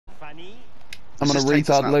I'm on a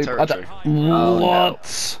retard loop. I don't...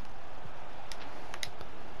 What?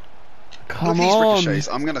 Come on! Ricochets.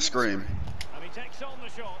 I'm gonna scream.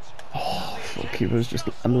 Oh, fuck, he was just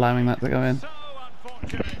allowing that to go in.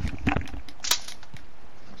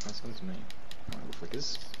 That's come to me. Alright,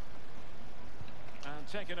 flickers. And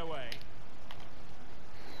taken away.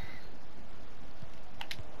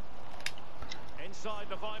 Inside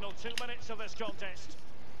the final 2 minutes of this contest.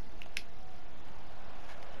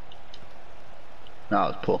 No, it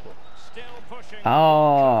was poor. Still pushing.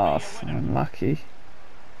 Oh, unlucky.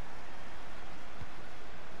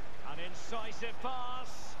 An incisive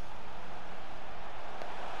pass.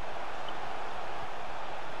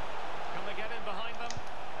 Can they get in behind them?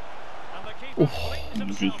 And the keeper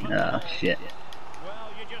flings Easy. himself. Ah, shit. Well,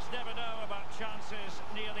 you just never know about chances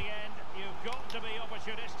near the end. You've got to be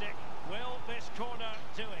opportunistic. Will this corner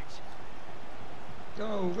do it?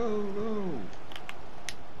 Go, go, go.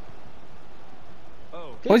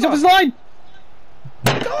 Oh, Oh, he's off his line!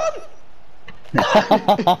 I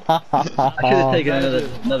should have taken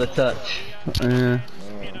another touch. Yeah.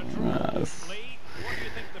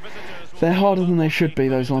 They're harder than they should be,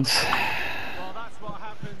 those ones. well, that's what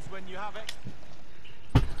happens when you have it.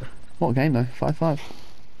 What a game though, 5-5.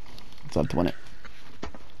 It's hard to win it.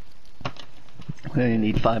 We only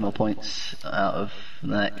need 5 more points out of the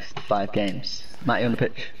next 5 games. Matt, you on the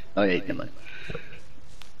pitch? Oh yeah, never mind.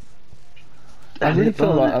 I really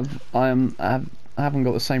feel like I haven't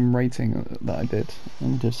got the same rating that I did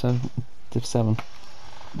in Div 7.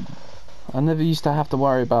 I never used to have to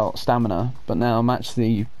worry about stamina, but now I'm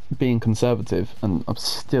actually being conservative and I'm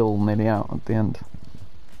still nearly out at the end.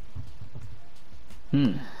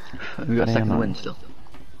 We've got a second win still.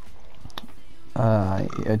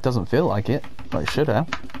 It doesn't feel like it, but it should have.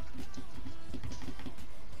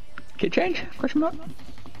 Kit change? Question mark?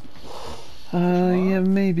 Yeah,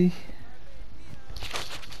 maybe.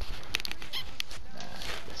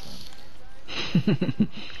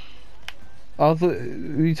 I thought,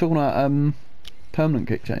 were you talking about permanent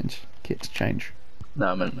kit change? No,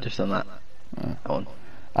 I meant just on that. Go on.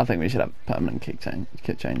 I think we should have permanent kit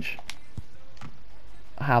change.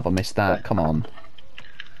 How have I missed that? Come on.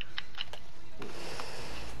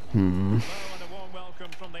 Hello and a warm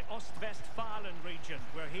welcome from the Ostwestfalen region.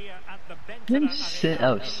 We're here at the Bentner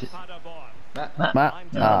Arena in Paderborn.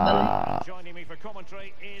 Matt. Joining me for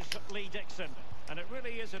commentary is Lee Dixon. And it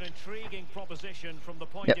really is an intriguing proposition from the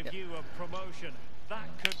point of view of promotion. That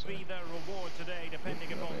could be their reward today,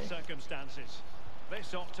 depending upon circumstances.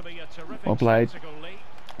 This ought to be a terrific spectacle, Lee.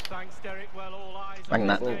 Thanks, Derek. Well, all eyes on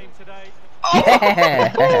this game today.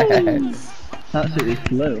 Yes! Absolutely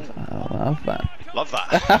flew. I love that. Love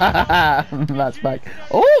that. That's back.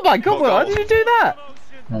 Oh my god, why did you do that?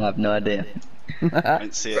 I have no idea. I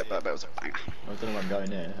didn't see it, but that was a banger. I don't know where I'm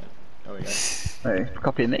going here. There we go. Oh,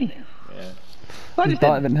 copy me. Yeah.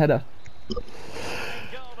 Diving header.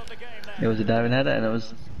 It was a diving header and it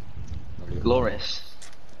was glorious.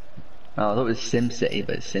 Oh, I thought it was Sim City,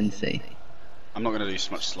 but it's Sin City. I'm not going to do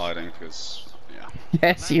so much sliding because, yeah.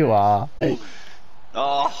 Yes, you are. Oh.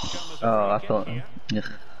 Oh, I thought.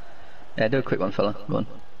 Yeah, do a quick one, fella. Go on.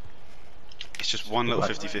 It's just one little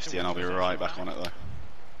 50-50 and I'll be right back on it though.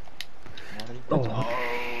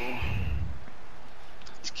 Oh.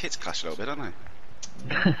 These kids clash a little bit, don't they?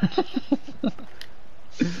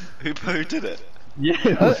 Who did it?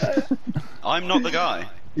 Yeah. I'm not the guy.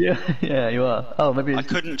 Yeah, you are. Oh, maybe. I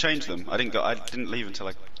couldn't change them. I didn't leave until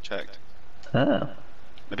I checked. Oh.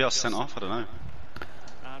 Maybe I was sent off. I don't know.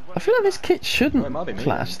 I feel like this kit shouldn't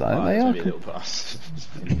clash though. They are. Maybe a little pass.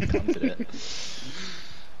 Counted it. At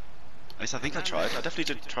least I think I tried. I definitely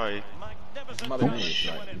did try. It might be me.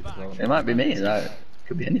 Like, It might be me. No,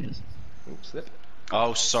 could be any of us. oops, slip.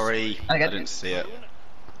 Oh, sorry. I didn't see it.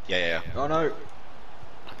 Yeah. Oh no!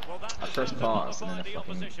 I pressed pass and then it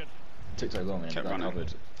fucking took so long and Kept got running.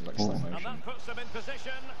 covered like slow motion.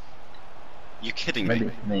 You kidding Maybe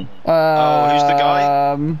me? me. Oh, who's the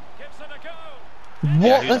guy? What?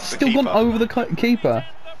 Yeah, who's That's the still gone keeper? over the keeper.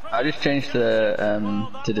 I just changed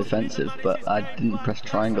to defensive, but I didn't press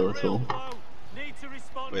triangle at all.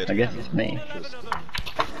 Weird. I guess it's me.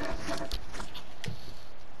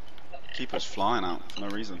 Keeper's flying out for no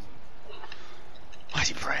reason. Why is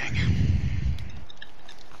he praying?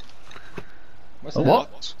 What's Oh, that?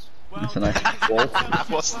 what? That's a nice wall.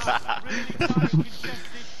 What's that?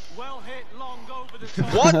 Well hit, long over the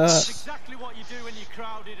top. What? That's exactly what you do when you're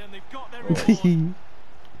crowded and they've got their reward.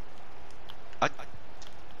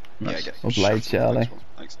 Yeah, get Well played, Charlie.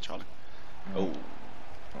 Thanks, Charlie. Oh,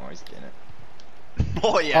 he's getting it.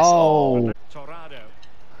 Oh yes. Oh, Torrado.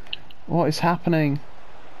 what is happening?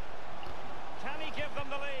 Can he give them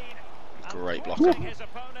the lead? great blocker. His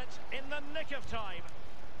opponent in the nick of time.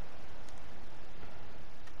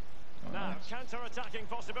 Now, counter-attacking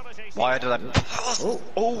possibilities. Why did I...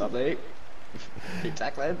 Oh, lovely. Keep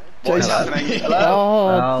tackling. What is Jason. happening?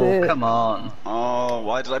 Oh, dear. come on. Oh,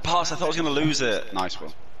 why did I pass? I thought I was going to lose it. Nice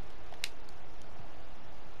one.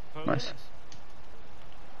 Nice.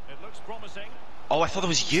 It looks promising. Oh, I thought it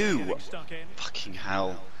was you. Getting stuck in. Fucking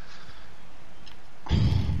hell.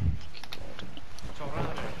 Torrado.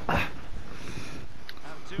 Outdoing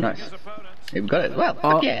Nice. his opponent. You've got it as well.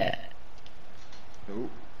 Oh. Fuck yeah. Oh.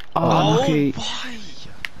 Oh, lucky. Why?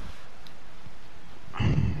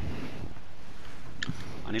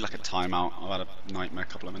 I need like a timeout. I've had a nightmare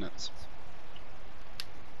couple of minutes.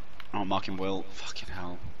 Oh, marking Will. Fucking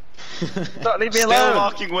hell. Don't leave me Still alone.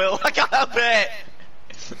 marking Will. I can't help it.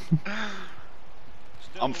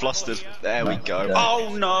 I'm flustered. There we go. Okay.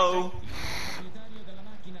 Oh no.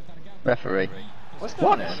 Referee. What's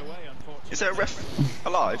going on? Away, unfortunately. Is there a ref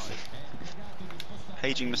alive?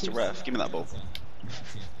 Paging Mr. Ref. Give me that ball.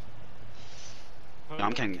 No,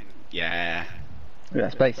 I'm getting. Yeah. Yeah,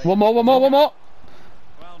 space. One more. Well,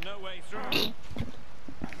 no way through.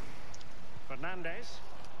 Fernandez.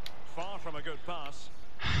 Far from a good pass.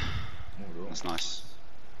 That's nice.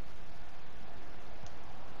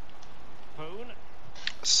 Poon.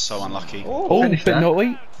 So unlucky. Oh, Finish bit that.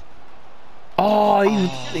 naughty. Oh,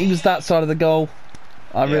 he was that side of the goal.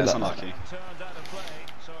 I Yeah, it's realised. unlucky. Turned out of play,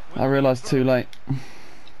 so it will I be realised through. too late.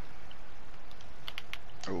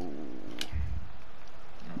 Ooh.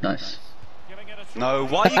 Nice. Giving it a try. No,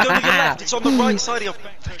 why are you going with your left? It's on the right side of your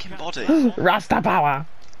fucking body. Rasta power.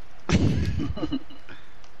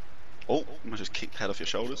 Oh, I just kicked head off your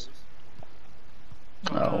shoulders.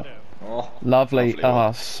 Oh. Oh. Lovely. Lovely Oh,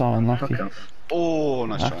 one. so unlucky. Fuck off. Oh,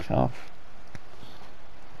 nice try. Fuck off.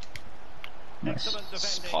 Nice. Excellent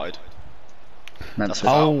defending. Spied. That's That's it.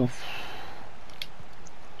 Oh,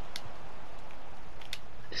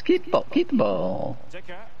 Just keep the ball. Keep the ball.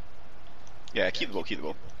 Dicker. Yeah, keep the ball, keep the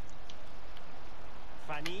ball.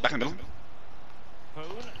 Fanny. Back in the middle. Poon.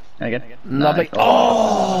 Again. lovely. Nice.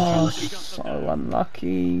 Oh, so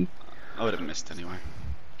unlucky. I would have missed anyway.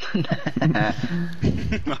 I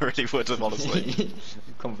really would have, honestly.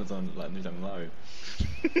 Confidence on like new time low.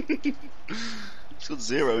 He's got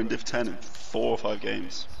 0 in Div 10 in 4 or 5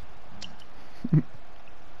 games.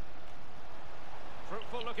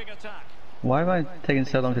 Fruitful looking attack. Why am I taking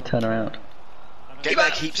so long to turn around? Get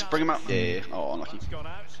back, keeps, bring him up. Yeah. Oh, unlucky. It's gone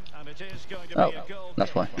out, and it is going to Oh, be a goal.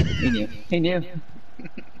 that's why. He knew. He knew.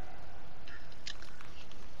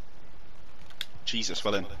 Jesus,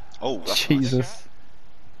 well in. Oh, that's nice. Jesus.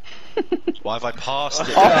 Why have I passed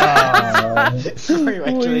it?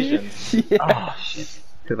 Congratulations. Yeah. Oh, shit.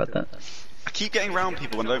 Good about that. I keep getting round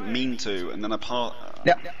people when I don't mean to, and then I pass.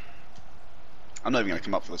 Yeah. I'm not even going to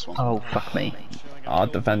come up for this one. Oh, fuck me. Oh,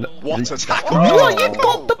 defender. What a tackle! No, you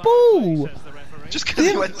got the ball. Says the referee. Just because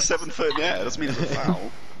he went 7 foot in the air doesn't mean it's a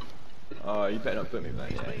foul. Oh, you better not put me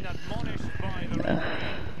back. He's been admonished by the referee.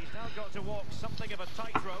 He's now got to walk something of a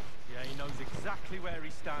tightrope. Yeah, he knows exactly where he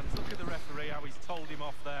stands. Look at the referee, how he's told him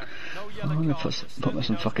off there. No I'm yellow gonna card. put me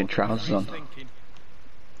some fucking trousers on. Thinking.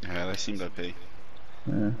 Yeah, they seemed OP.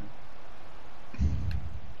 Yeah.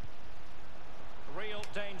 Real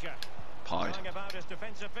danger. Pied. Going about his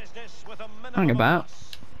defensive business with a minimum Hang of about.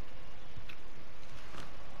 fuss.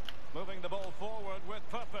 Moving the ball forward with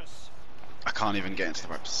purpose. I can't even get into the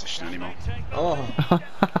right position Can anymore. they take the Oh.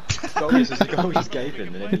 Goal just gave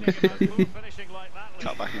him. And then finishing like that?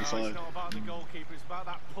 Cut back No, inside. it's not about the goalkeeper, it's about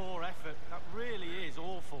that poor effort. That really is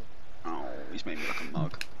awful. Oh, he's made me look a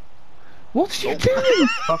mug. What's you doing?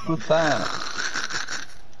 Fuck was that?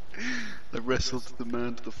 They wrestled the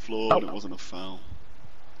man to the floor and it wasn't a foul.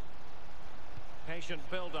 Patient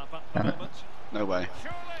build up at the Damn it. moment. No way.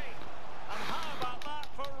 Surely. And how about that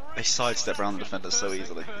for They sidestep around the defenders so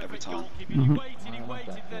easily every time. He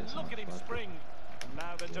waited, then look at him spring. And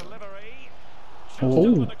now the delivery. Just Oh,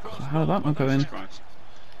 over the crossbar how did that not go in? Christ.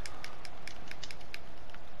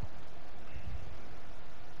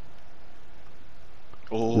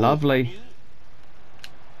 Oh, Lovely.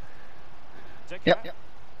 Dicker. Yep. There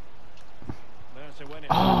to win it.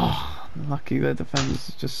 Oh, lucky their defenders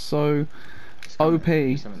is just so OP. Well,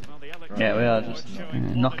 the Yeah, we are just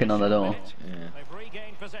knocking on the door. yeah. They've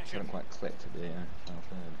regained Haven't possession. quite clicked at the final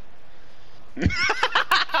third.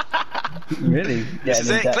 Really? this is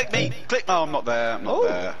it. Click me. Click. No, I'm not there. I'm not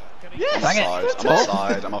there. I'm Bang it. offside. I'm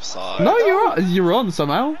offside. I'm offside. No, you're on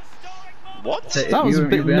somehow. What? That was a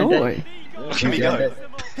bit naughty. Look at me go.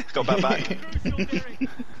 Got that back.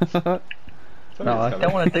 No, I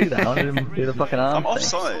don't want to do that. I want to do the fucking arm I'm thing.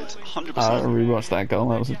 offside. 100%. I rewatched that goal.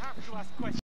 That was a